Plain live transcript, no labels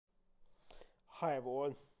Hi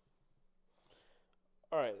everyone.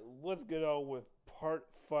 Alright, let's get on with part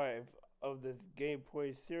 5 of this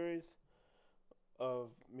gameplay series of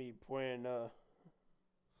me playing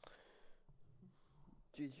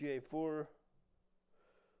GTA 4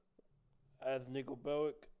 as Niko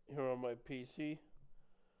Bellic here on my PC.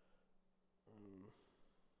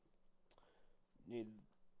 Need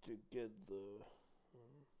to get the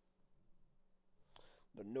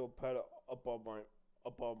notepad up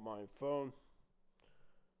on my phone.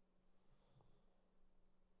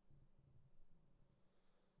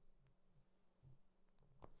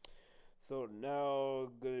 So now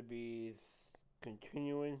gonna be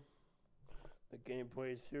continuing the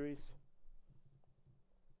gameplay series.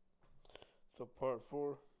 So part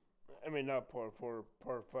 4, I mean not part 4,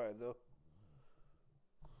 part 5 though.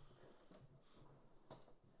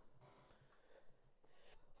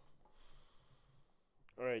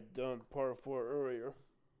 Alright, done part 4 earlier.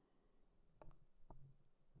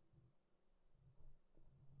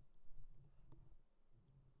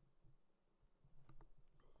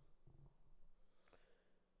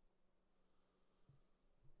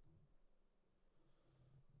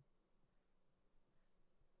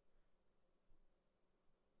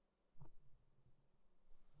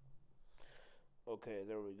 Okay,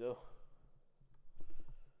 there we go.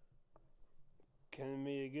 Can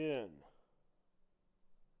me again.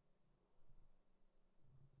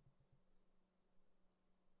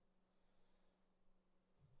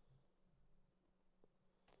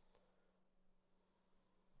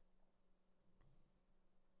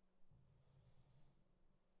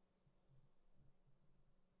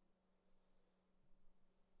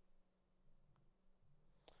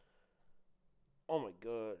 Oh my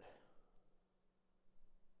god.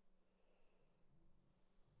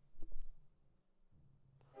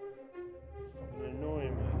 Fucking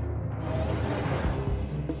annoying me.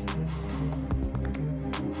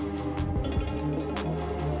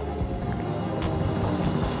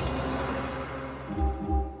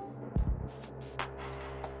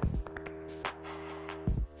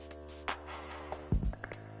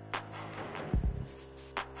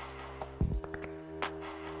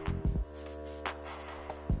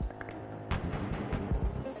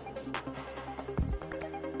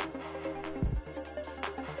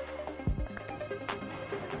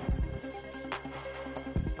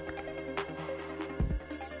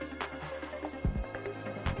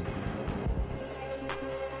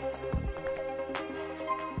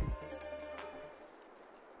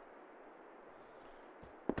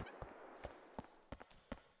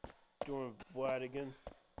 Doing Vlad again.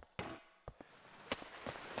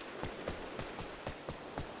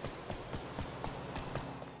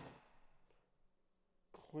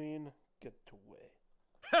 Clean getaway.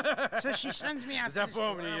 So she sends me out to the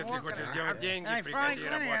store. Запомни, если хочешь делать деньги, приходи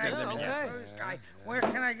работать на меня. Where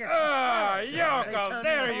can I get Oh, Yoko,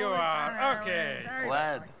 there you are. Okay.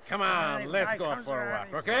 Vlad. Come on, let's go for a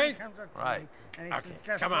walk, okay? Right.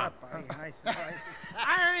 Okay, come on.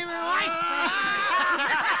 I don't even like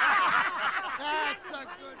That's a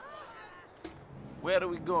good... Where are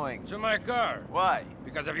we going? To my car. Why?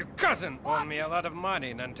 Because of your cousin owed me a lot of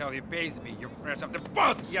money, and until he pays me, you're fresh off the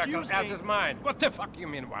boat. Yako's ass is mine. What the fuck you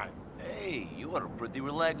mean, why? Hey, you are a pretty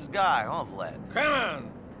relaxed guy, huh, Vlad? Come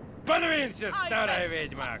on. Подвинься, старая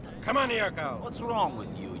ведьма. Come on, Yoko. What's wrong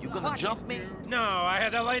with you? You gonna jump me? No, I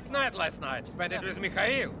had a late night last night. Spent it with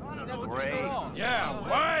Mikhail. Great. Yeah,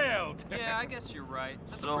 wild. Yeah, I guess you're right.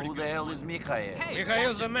 So who the hell is Mikhail?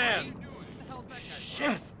 Mikhail's the man.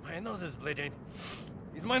 Shit, my nose is bleeding.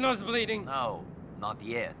 Is my nose bleeding? No, not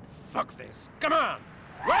yet. Fuck this. Come on.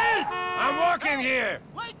 Wait! I'm walking here.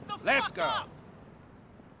 Let's go.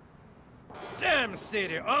 Damn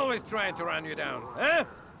city, always trying to run you down, huh?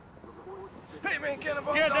 Hey man, get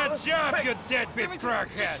Get a job, you deadbeat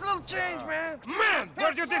truckhead. Just a little change, man. Man,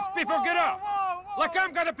 where do these people get off? Like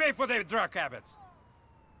I'm gonna pay for their drug habits.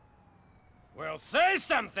 Well, say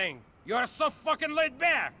something. You're so fucking laid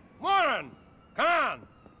back. Moron, come on.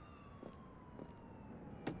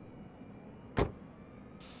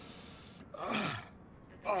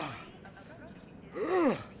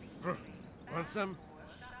 Want some?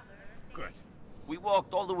 Good. We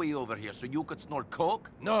walked all the way over here so you could snort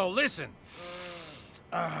coke? No, listen.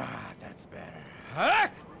 That's better. Huh?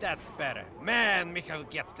 That's better. Man, Mikhail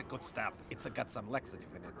gets the good stuff. It's got some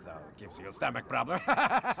laxative in it, though. Gives you a stomach problem.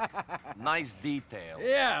 Nice detail.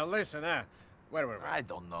 Yeah, listen, where were we? I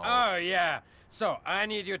don't know. Oh, yeah. So, I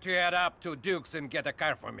need you to head up to Duke's and get a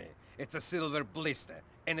car for me. It's a silver blister,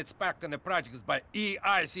 and it's parked in the projects by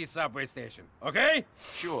EIC subway station, okay?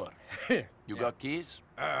 Sure. You got keys?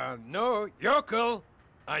 No, Yoko.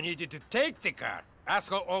 I need you to take the car.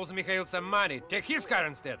 Asshole owes Mikhail some money. Take his car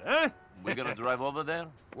instead, huh? We gonna drive over there?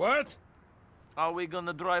 What? Are we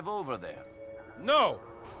gonna drive over there? No.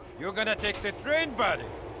 You're gonna take the train, buddy.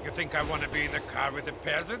 You think I want to be in the car with a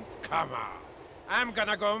peasant? Come on. I'm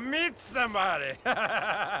gonna go meet somebody.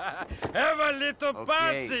 Have a little Okay,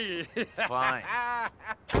 party. fine.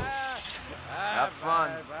 Have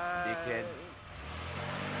fun, dickhead.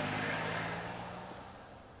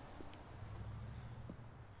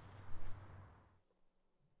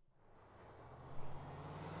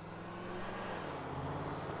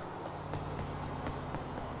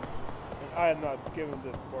 And I am not skimming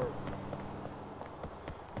this part.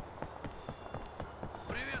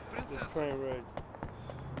 This train ride.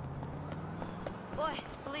 Boy,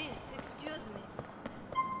 please, excuse me.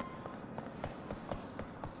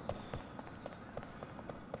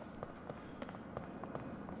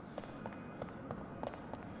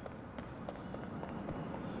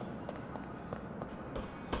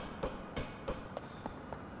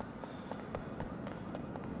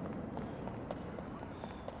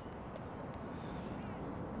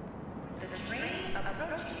 The train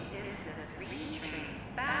approaching is the 3 train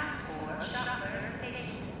bound for Shopper Station.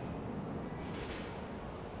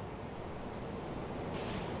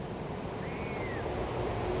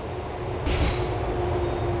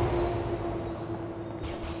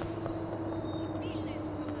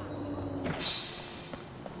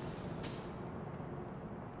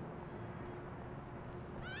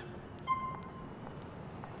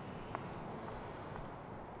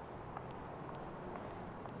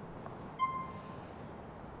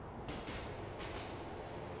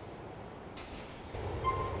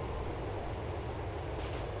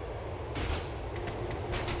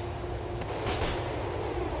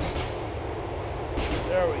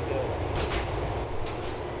 There we go.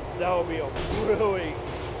 That would be a really,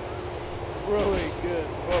 really good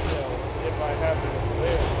thumbnail if I have it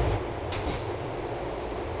there.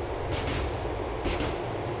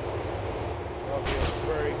 That'll be a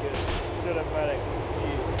very good cinematic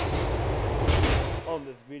view on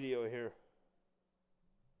this video here.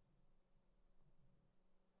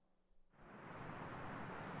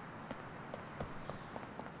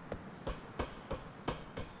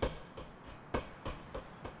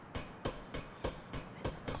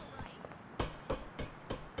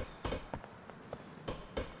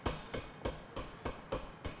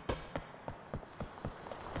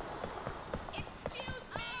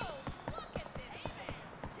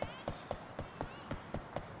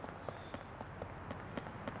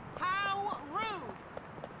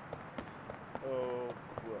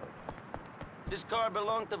 This car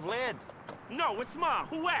belonged to Vlad. No, it's mine.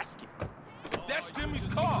 Who asked you? That's Jimmy's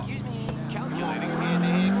car. Excuse me. Calculating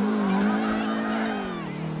in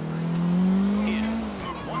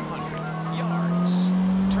 100 yards.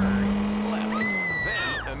 Turn left.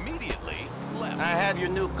 Then immediately left. I have your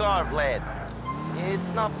new car, Vlad.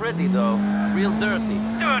 It's not pretty, though. Real dirty.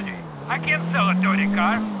 Dirty? I can't sell a dirty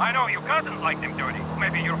car. I know your cousins like them dirty.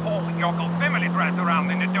 Maybe your whole yokel family drives around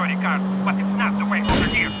in a dirty car, but it's not the way over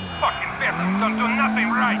here. Fucking peasants don't do nothing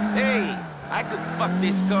right. Hey, I could fuck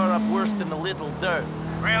this car up worse than a little dirt.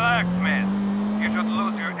 Relax, man. You should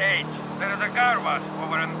lose your age. There is a car wash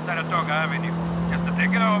over on Saratoga Avenue. Just to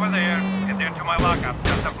take it over there, and then to my lockup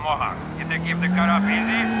just of Mohawk. You think give the car up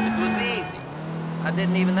easy? It was easy. I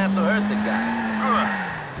didn't even have to hurt the guy. Sure.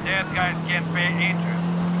 Dead guys can't pay interest.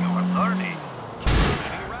 You were learning.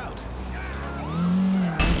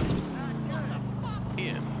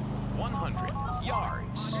 In 100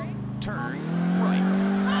 yards. Turn right.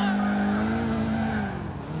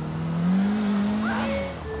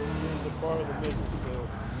 Here's the part of the business, so.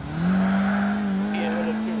 In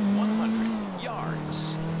 100 yards.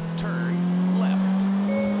 Turn left.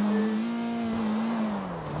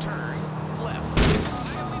 Turn left.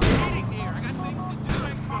 Get out of here. I got things to do.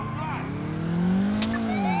 Thanks for a ride.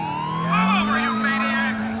 Whoa!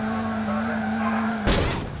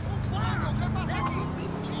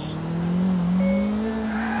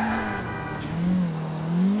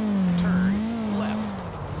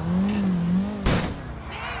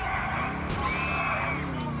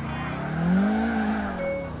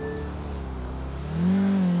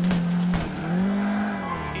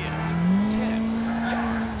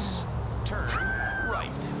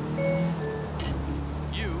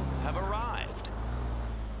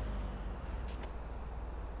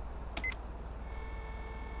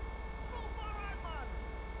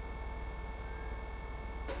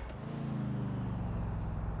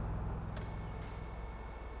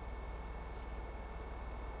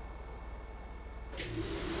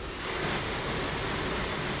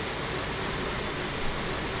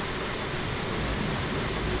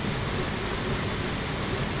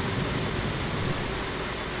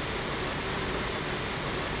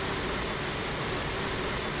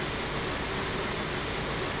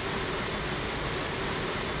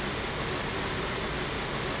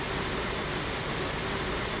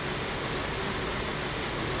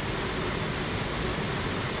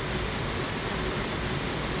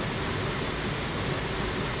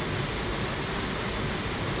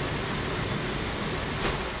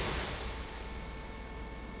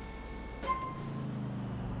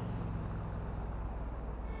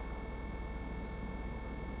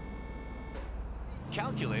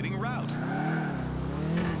 Calculating route.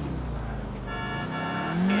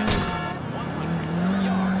 In 100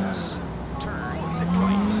 yards, turn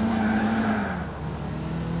right.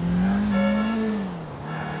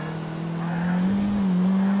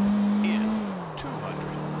 In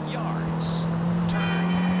 200 yards, turn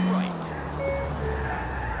right.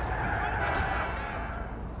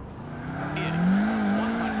 In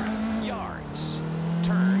 100 yards,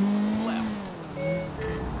 turn left.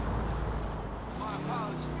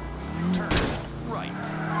 Turn right.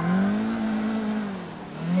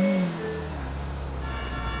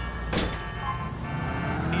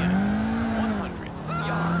 In 100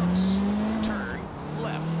 yards, turn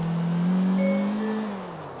left.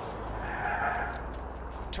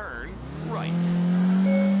 Turn right.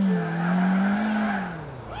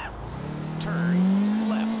 Turn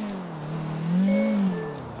left.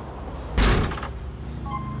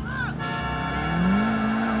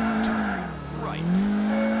 Turn right.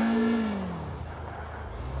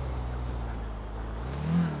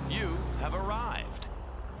 You have arrived.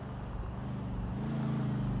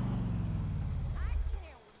 I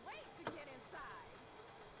can't wait to get inside.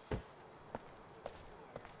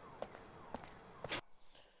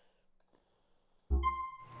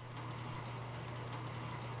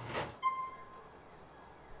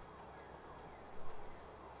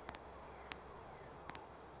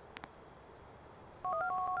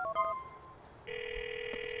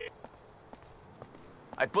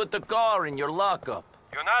 I put the car in your lockup.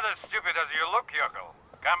 You're not as stupid as you look, yokel.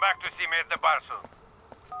 Come back to see me at the bar soon.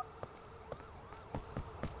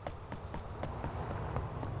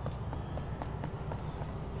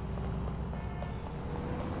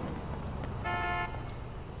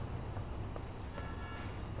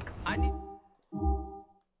 I need...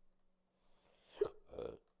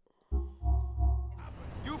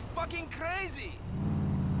 You fucking crazy!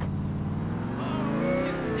 Oh,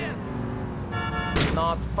 it's death!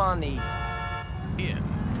 Not funny. In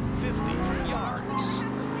 50 yards,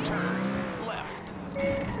 turn left.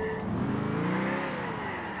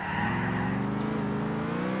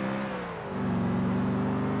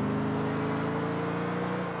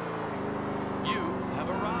 You have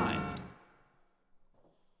arrived.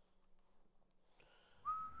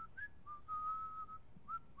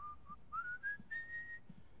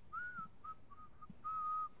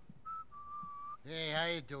 Hey, how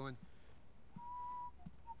you doing?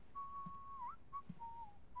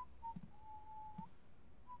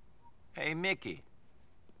 Hey, Mickey.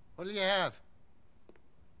 What do you have?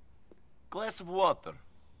 Glass of water.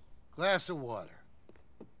 Glass of water.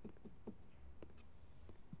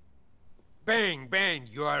 Bang, bang,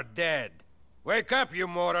 you are dead. Wake up, you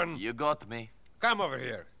moron. You got me. Come over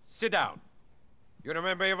here. Sit down. You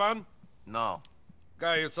remember Ivan? No.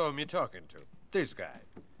 Guy you saw me talking to. This guy.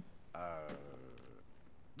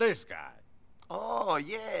 This guy. Oh,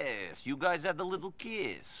 yes. You guys had a little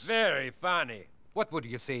kiss. Very funny. What would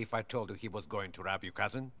you say if I told you he was going to rob your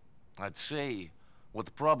cousin? I'd say,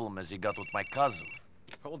 what problem has he got with my cousin?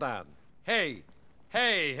 Hold on. Hey,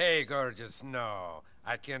 hey, gorgeous. No,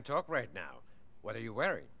 I can't talk right now. What are you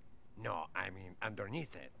wearing? No, I mean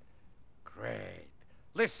underneath it. Great.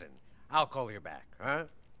 Listen, I'll call you back, huh?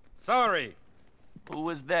 Sorry. Who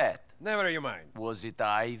was that? Never you mind. Was it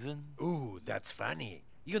Ivan? Ooh, that's funny.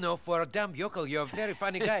 You know, for a dumb yokel, you're a very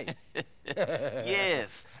funny guy.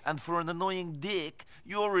 Yes, and for an annoying dick,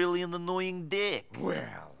 you're really an annoying dick.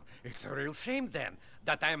 Well, it's a real shame then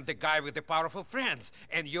that I'm the guy with the powerful friends,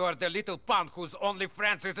 and you're the little punk whose only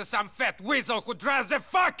friends is some fat weasel who drives a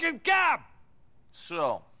fucking cab!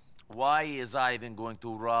 So, why is Ivan going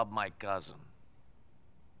to rob my cousin?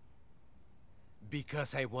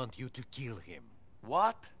 Because I want you to kill him.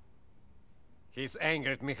 What? He's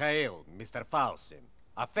angry at Mikhail, Mr. Faustin.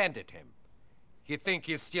 Offended him. He think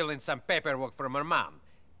he's stealing some paperwork from her mom.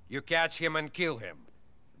 You catch him and kill him.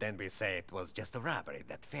 Then we say it was just a robbery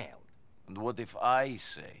that failed. And what if I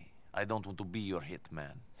say I don't want to be your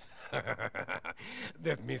hitman?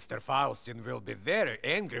 That Mr. Faustin will be very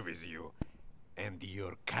angry with you. And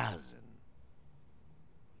your cousin.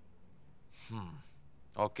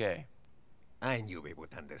 Okay. I knew we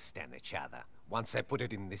would understand each other once I put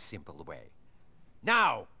it in this simple way.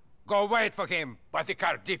 Now, go wait for him by the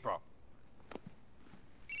car depot.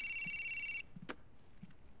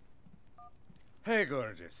 Hey,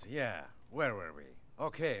 gorgeous. Yeah, where were we?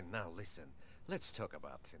 Okay, now listen. Let's talk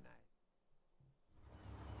about tonight.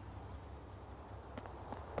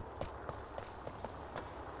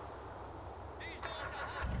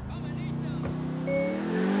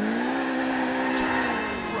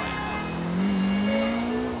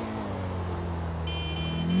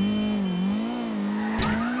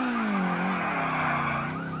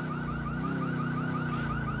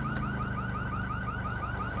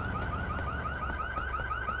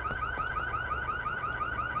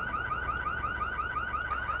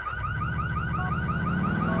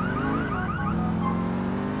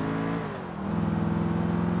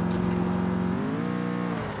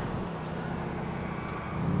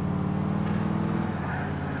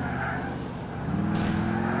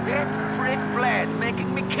 That prick Vlad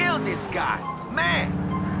making me kill this guy. Man!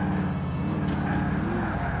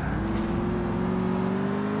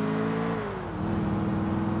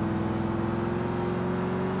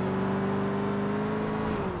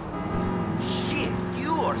 Shit,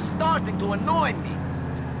 you are starting to annoy me.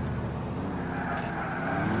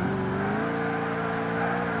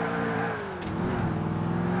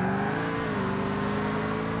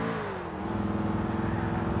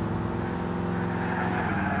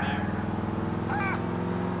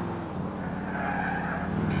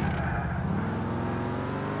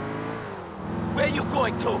 Where you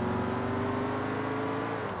going to?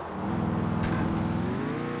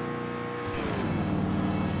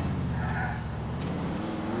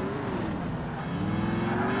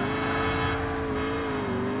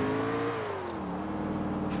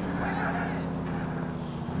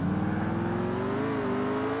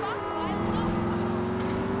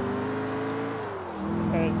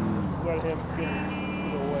 And let him get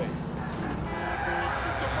away.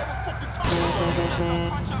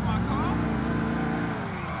 Punch out my car?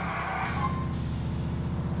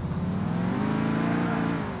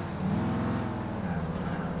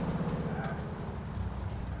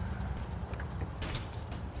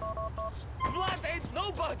 Vlad ain't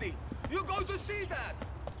nobody! You go to see that!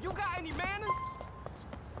 You got any manners?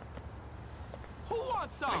 Who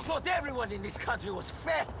wants some? I thought everyone in this country was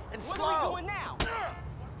fat and What slow. are we doing now?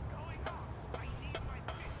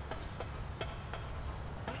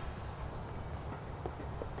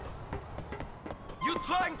 You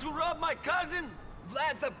trying to rob my cousin?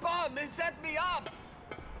 Vlad's a bum! He set me up!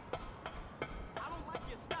 I don't like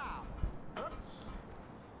your style.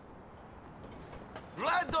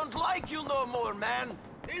 Vlad don't like you no more, man.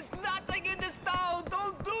 There's nothing in this town!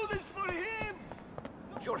 Don't do this for him!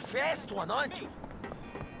 You're fast one, aren't you?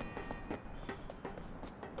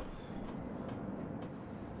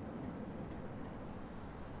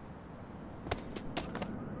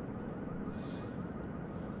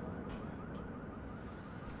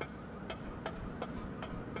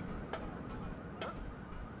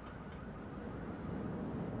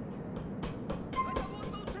 I don't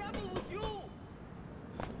want no trouble with you!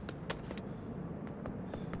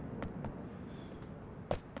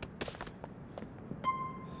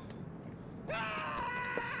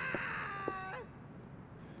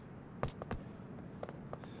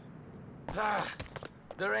 Ah,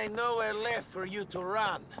 there ain't nowhere left for you to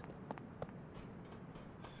run.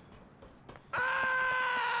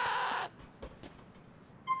 Ah!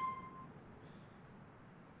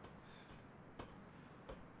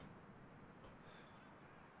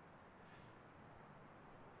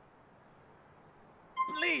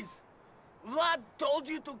 Please! Vlad told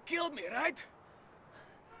you to kill me, right?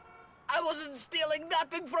 I wasn't stealing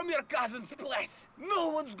nothing from your cousin's place. No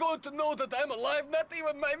one's going to know that I'm alive, not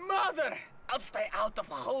even my mother. I'll stay out of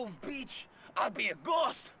Hove Beach. I'll be a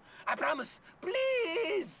ghost. I promise.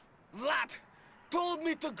 Please! Vlad told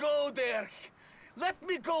me to go there. Let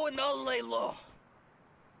me go and I'll lay low.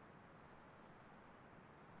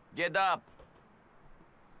 Get up.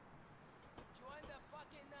 Join the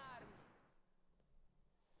fucking army.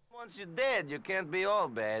 Once you're dead, you can't be all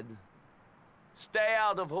bad. Stay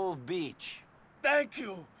out of Hove Beach. Thank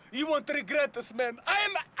you. You won't regret this, man.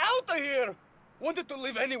 I'm out of here. Wanted to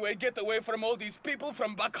live anyway, get away from all these people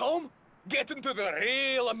from back home. Get into the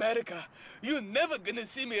real America. You're never gonna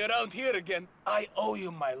see me around here again. I owe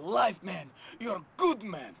you my life, man. You're a good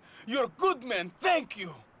man. You're a good man. Thank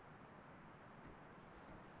you.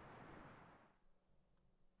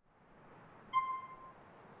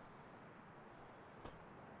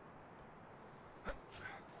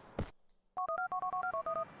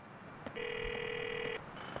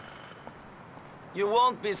 You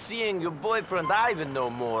won't be seeing your boyfriend Ivan no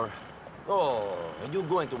more. Oh, are you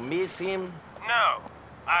going to miss him? No,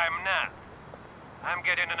 I'm not. I'm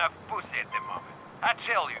getting enough pussy at the moment. I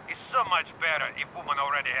tell you, it's so much better if women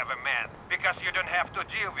already have a man, because you don't have to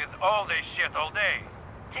deal with all this shit all day.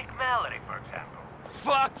 Take Mallory, for example.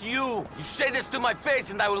 Fuck you! You say this to my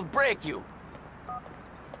face and I will break you!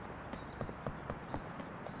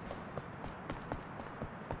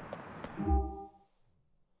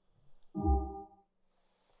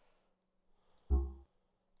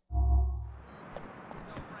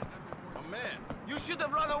 Oh, man. You should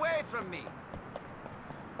have run away from me!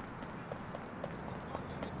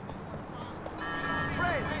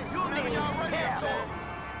 Fred, you need help!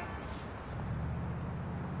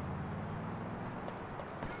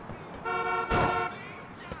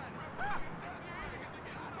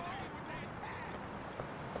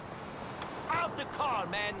 Out the car,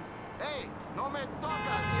 man! Hey, no me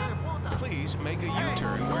tocas, hijo de puta! Please make a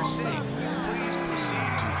U-turn where safe. Please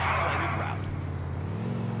proceed to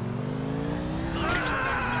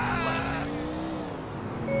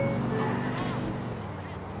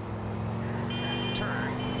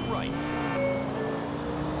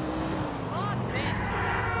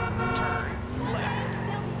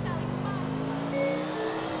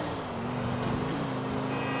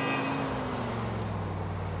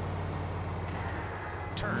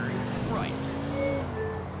turn right.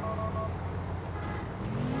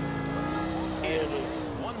 In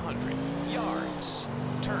 100 yards,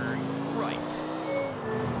 turn right.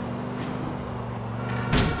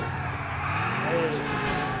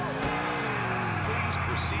 Please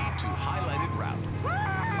proceed to highlighted route.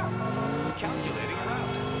 Calculating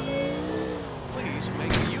route. Please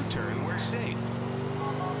make a U-turn where safe.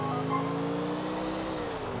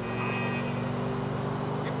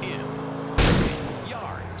 In 50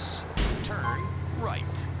 yards, turn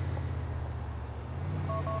right.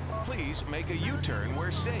 Please make a U-turn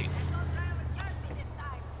where safe.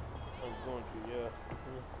 I'm going to, yeah.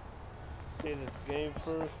 See this game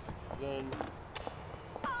first, then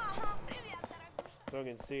so I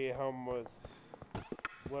can see how much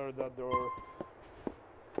where that door.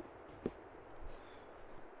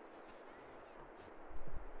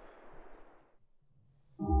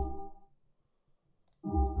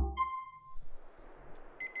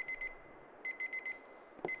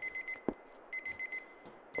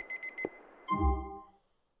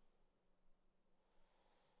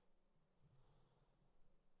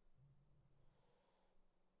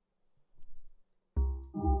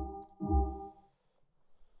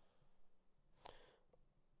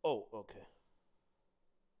 Oh, okay.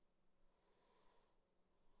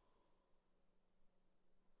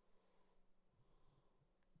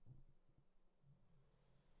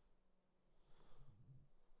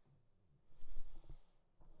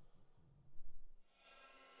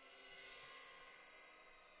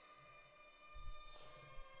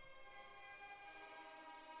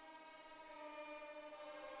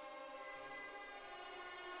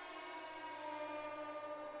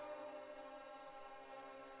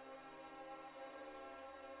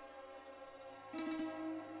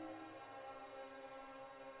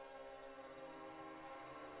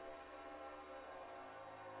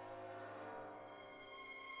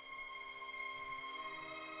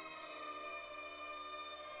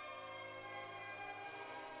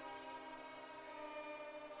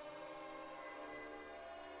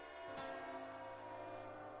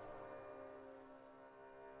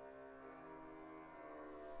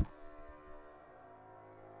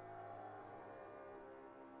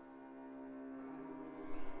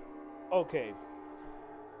 Okay,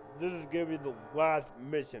 this is gonna be the last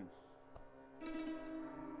mission.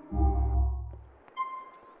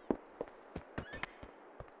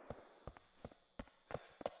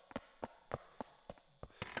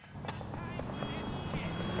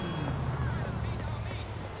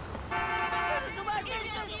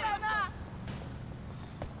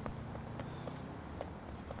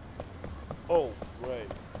 Oh,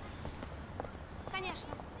 right. Конечно.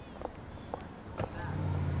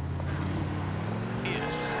 Is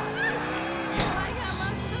 50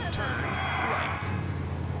 yards, turn right.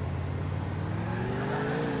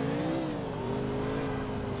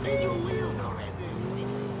 Spin your wheels already.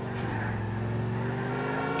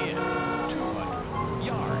 In 200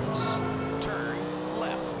 yards, turn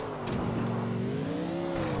left.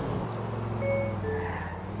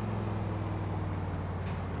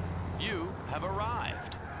 You have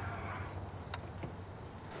arrived.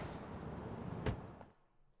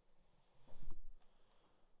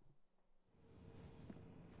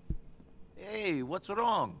 Hey, what's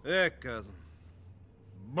wrong? Yeah, cousin.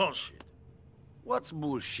 Bullshit. What's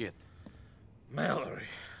bullshit? Mallory.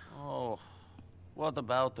 Oh, what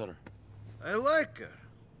about her? I like her.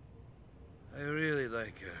 I really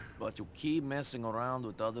like her. But you keep messing around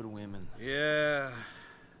with other women. Yeah.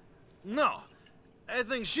 No. I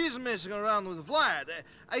think she's messing around with Vlad.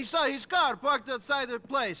 I saw his car parked outside her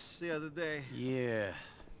place the other day. Yeah.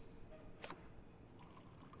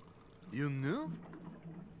 You knew?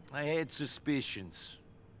 I had suspicions.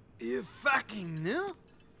 You fucking knew?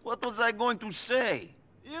 What was I going to say?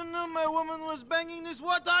 You knew my woman was banging this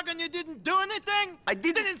warthog and you didn't do anything? I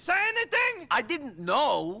didn't say anything? I didn't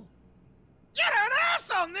know. You're an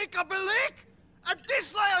asshole, Niko Bellic! A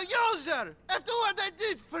disloyal user! After what I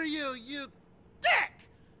did for you, you dick!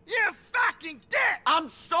 You fucking dick! I'm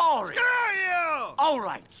sorry. Screw you! All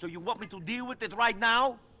right, so you want me to deal with it right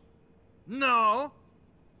now? No.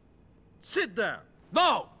 Sit down.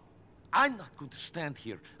 No! I'm not going to stand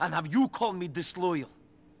here and have you call me disloyal.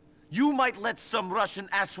 You might let some Russian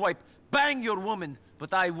asswipe bang your woman,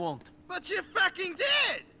 but I won't. But you fucking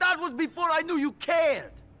did! That was before I knew you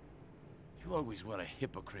cared. You always were a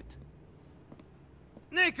hypocrite.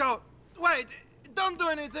 Niko, wait. Don't do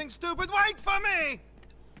anything stupid. Wait for me!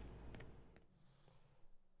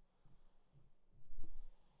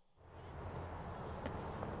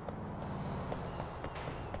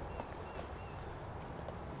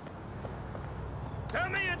 Tell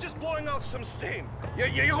me you just blowing off some steam.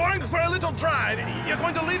 You're going for a little drive. You're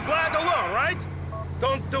going to leave Vlad alone, right?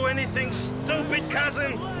 Don't do anything stupid,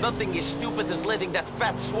 cousin. Nothing as stupid as letting that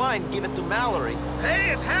fat swine give it to Mallory. Hey,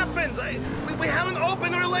 it happens. We have an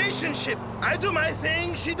open relationship. I do my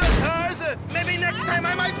thing, she does hers. Maybe next time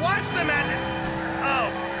I might watch them at it. Oh,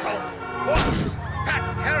 don't watch. Fat,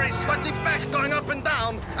 hairy, sweaty back going up and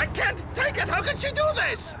down. I can't take it. How can she do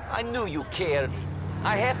this? I knew you cared.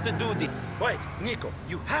 I have to do this. Wait, Niko,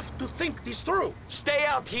 you have to think this through. Stay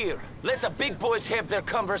out here. Let the big boys have their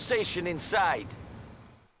conversation inside.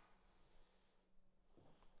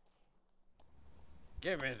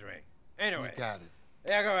 Give me a drink. Anyway, got it.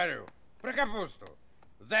 Я говорю про капусту.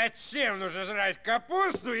 Зачем нужно жрать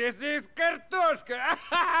капусту, если есть картошка?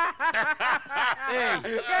 Hey,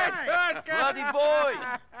 картошка! bloody boy!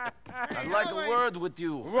 I'd like a word with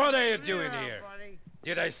you. What are you doing here?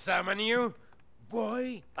 Did I summon you?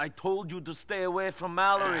 Boy, I told you to stay away from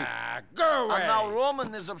Mallory. Go away! And now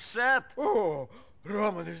Roman is upset. Oh,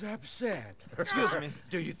 Roman is upset. Excuse me.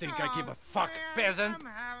 Do you think I give a fuck, peasant?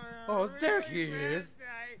 Oh, there he is.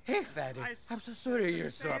 Hey, fatty, I'm so sorry you're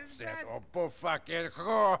so upset. Oh, poor fucking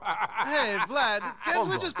whore. Hey, Vlad, can't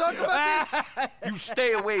we just talk about this? You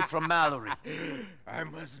stay away from Mallory. I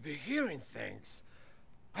must be hearing things.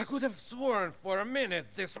 I could have sworn for a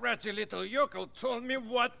minute this ratty little yokel told me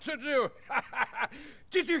what to do.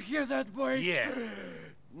 Did you hear that, boys? Yeah.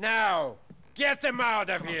 Now, get them out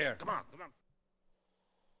of here. Come on.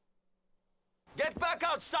 Get back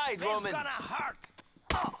outside, Roman. It's gonna hurt.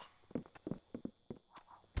 Oh.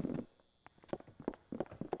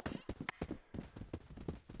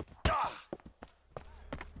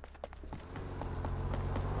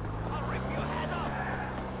 I'll rip your head off.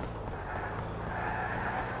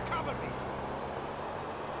 Cover me.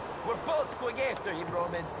 We're both going after him,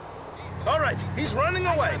 Roman. All right, he's running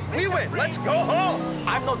away. We win. Let's go home.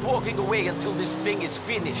 I'm not walking away until this thing is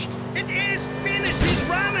finished. It is finished. He's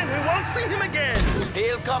running. We won't see him again.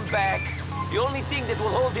 He'll come back. The only thing that will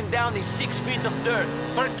hold him down is 6 feet of dirt.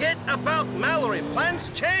 Forget about Mallory. Plans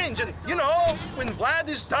change, and you know, when Vlad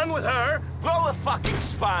is done with her. Grow a fucking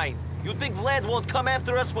spine. You think Vlad won't come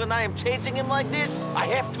after us when I am chasing him like this? I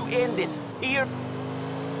have to end it. Here.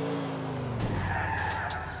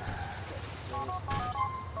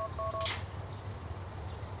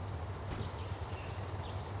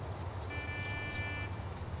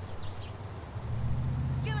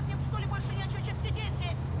 Делать мне, что ли, больше нечего, чем сидеть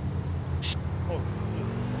здесь?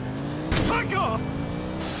 Fuck off!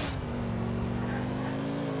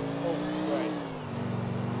 Oh, right.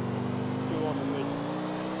 Still on the mission.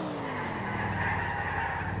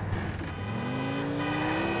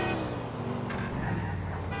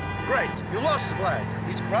 Great, you lost Vlad.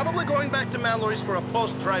 He's probably going back to Mallory's for a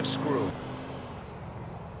post-drive screw.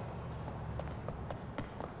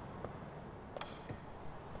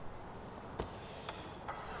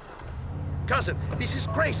 Cousin, this is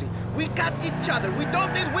crazy. We got each other. We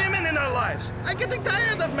don't need women in our lives. I'm getting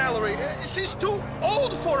tired of Mallory. She's too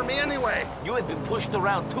old for me anyway. You have been pushed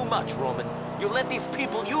around too much, Roman. You let these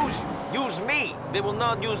people use you. Use me. They will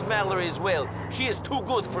not use Mallory as well. She is too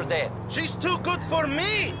good for that. She's too good for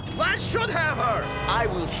me. Vlad should have her. I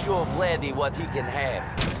will show Vladdy what he can have.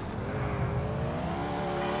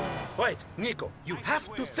 Wait, Niko, you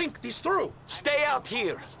have to think this through. Stay out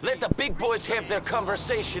here. Let the big boys have their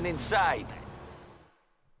conversation inside.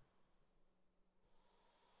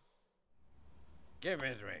 Give me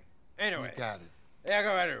a drink. Anyway, got it. я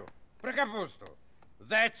говорю про капусту.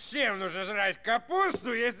 Зачем нужно жрать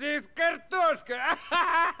капусту, если есть картошка?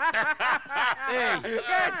 Hey,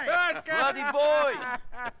 картошка! bloody boy!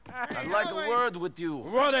 I'd like a word with you.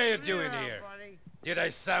 What are you doing here? Did I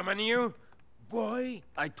summon you? Boy,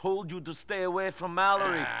 I told you to stay away from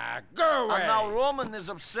Mallory. Go away! And now Roman is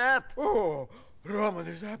upset. Oh, Roman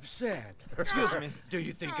is upset. Excuse me. Do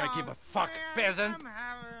you think I give a fuck, peasant?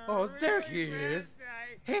 Oh, there he is.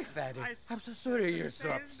 Hey, fatty, I'm so sorry you're so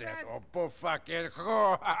upset. Oh, poor fucking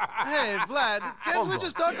whore. Hey, Vlad, can't we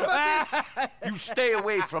just talk about this? You stay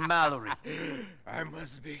away from Mallory. I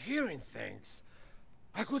must be hearing things.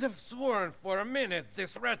 I could have sworn for a minute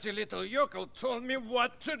this ratty little yokel told me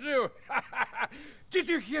what to do. Did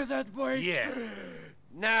you hear that, boys? Yeah.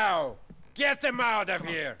 Now, get them out of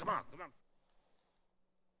here. Come on.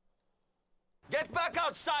 Get back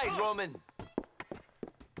outside, Roman.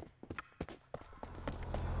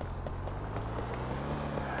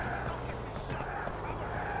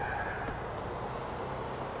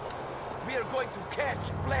 We are going to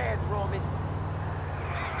catch Vlad, Roman.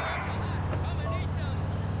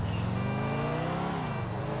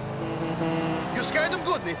 You scared treated him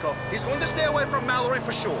good, Niko. He's going to stay away from Mallory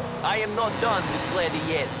for sure. I am not done with Vladdy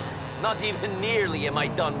yet. Not even nearly am I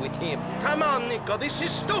done with him. Come on, Niko, this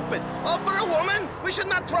is stupid. All for a woman? We should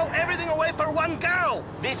not throw everything away for one girl.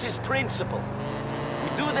 This is principle. We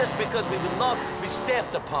do this because we will not be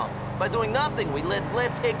stepped upon. By doing nothing, we let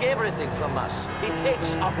Vlad take everything from us. He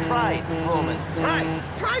takes our pride, Roman. Pride?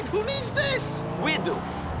 Pride? Who needs this? We do.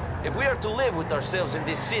 If we are to live with ourselves in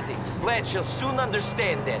this city, Vlad shall soon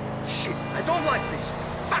understand that. Shit, I don't like this.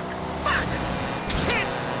 Fuck! Fuck! Shit!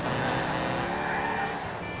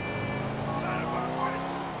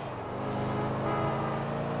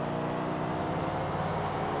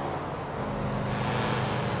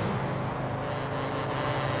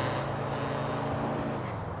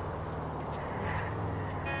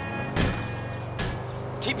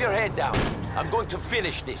 Keep your head down. I'm going to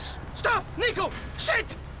finish this. Stop! Niko!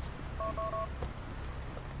 Shit!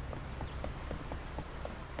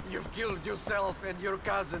 You've killed yourself and your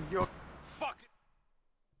cousin, Fuck!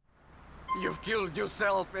 You've killed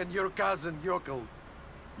yourself and your cousin, Yokel.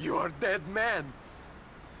 You are dead man.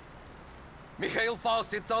 Mikhail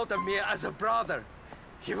Faustin thought of me as a brother.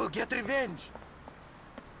 He will get revenge.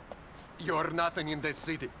 You're nothing in this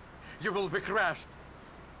city. You will be crushed.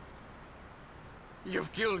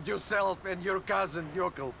 You've killed yourself and your cousin,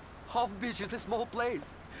 Yokel. Half Beach is a small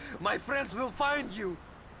place. My friends will find you.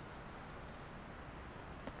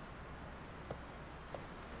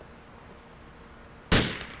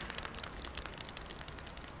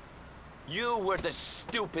 You were the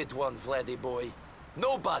stupid one, Vladdy boy.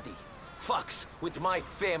 Nobody fucks with my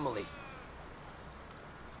family.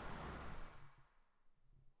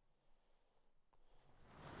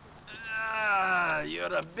 Ah,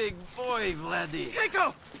 you're a big boy, Vladdy.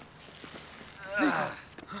 Niko!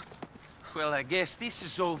 Well, I guess this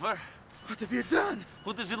is over. What have you done?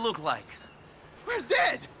 What does it look like? We're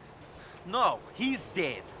dead! No, he's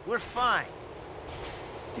dead. We're fine.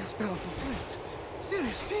 Yes, powerful friends.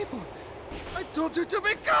 Serious people. I told you to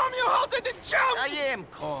be calm, you halted and jumped! I am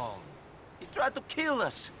calm. He tried to kill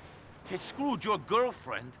us. He screwed your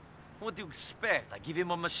girlfriend. What do you expect? I give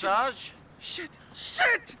him a massage? Shit!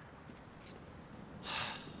 Shit!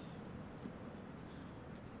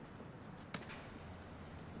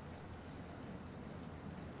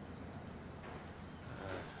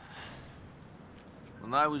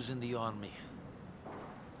 When I was in the army,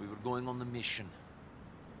 we were going on a mission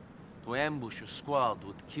to ambush a squad who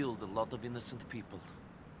had killed a lot of innocent people.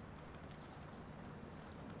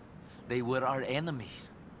 They were our enemies.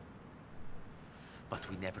 But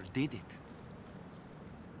we never did it.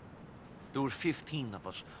 There were 15 of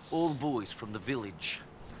us, all boys from the village.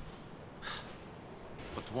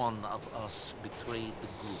 But one of us betrayed the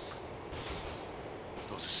group.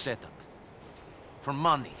 It was a setup. For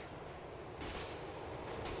money.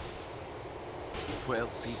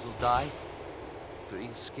 12 people died. 3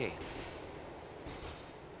 escaped.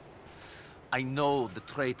 I know the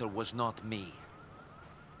traitor was not me.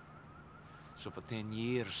 So for 10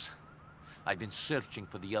 years, I've been searching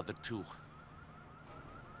for the other 2.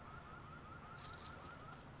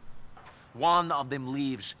 One of them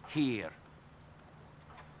lives here.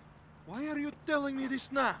 Why are you telling me this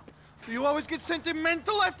now? Do you always get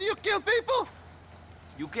sentimental after you kill people?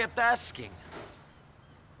 You kept asking.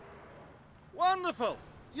 Wonderful!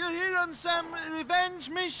 You're here on some revenge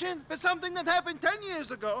mission for something that happened 10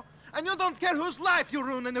 years ago, and you don't care whose life you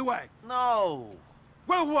ruin anyway. No.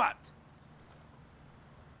 Well, what?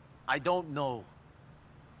 I don't know.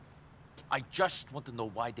 I just want to know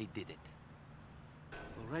why they did it.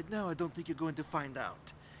 Well, right now, I don't think you're going to find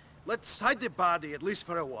out. Let's hide the body, at least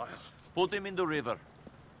for a while. Put him in the river.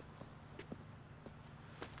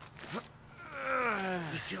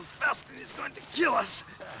 Mikhail Faustin is going to kill us.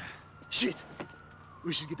 Shit.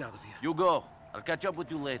 We should get out of here. You go. I'll catch up with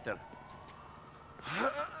you later.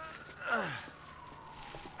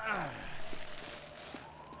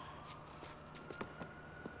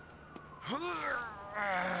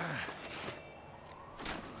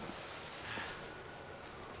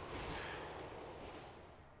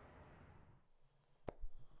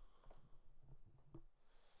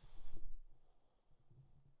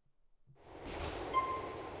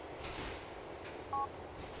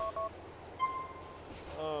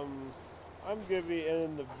 I'm gonna be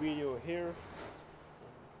ending the video here.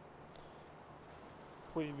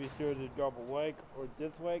 Please be sure to drop a like or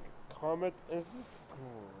dislike, comment, and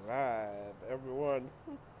subscribe, everyone.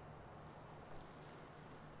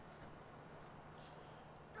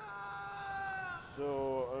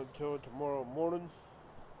 So until tomorrow morning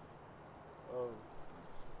of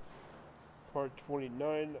part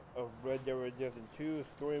 29 of Red Dead Redemption 2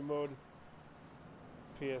 story mode,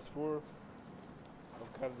 PS4.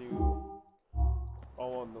 because you are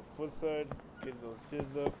on the foot side, get those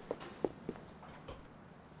shins up.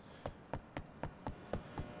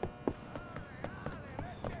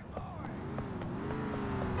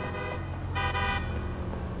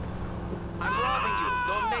 I'm robbing you.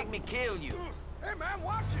 Don't make me kill you. Hey man,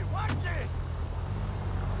 watch it, watch it!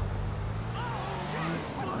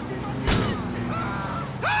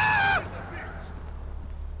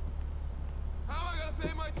 How am I gonna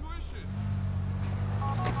pay my tuition?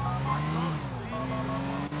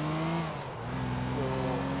 So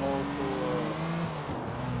also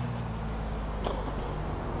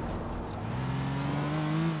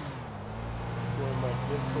join my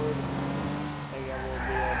Discord. I got one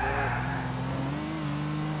day on there.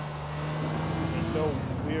 And no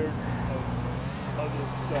weird other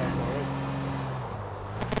stuff, alright?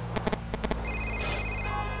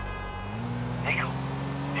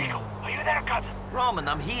 Niko, are you there, cousin? Roman,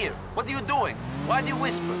 I'm here. What are you doing? Why do you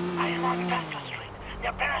whisper? I am on Vestal Street,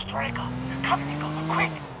 near Perestroika. Come, Niko,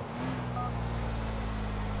 quick!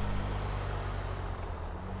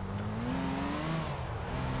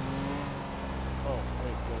 Oh,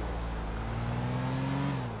 thank goodness.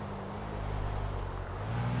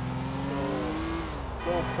 So,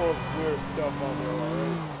 don't post weird stuff on there,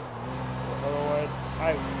 alright? Otherwise, I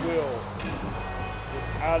will,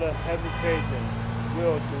 without a hesitation,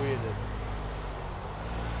 will delete it.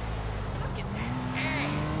 Look at that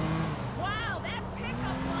ass. Wow, that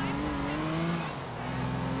pickup line.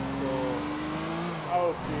 So, I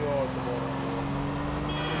will see you all tomorrow.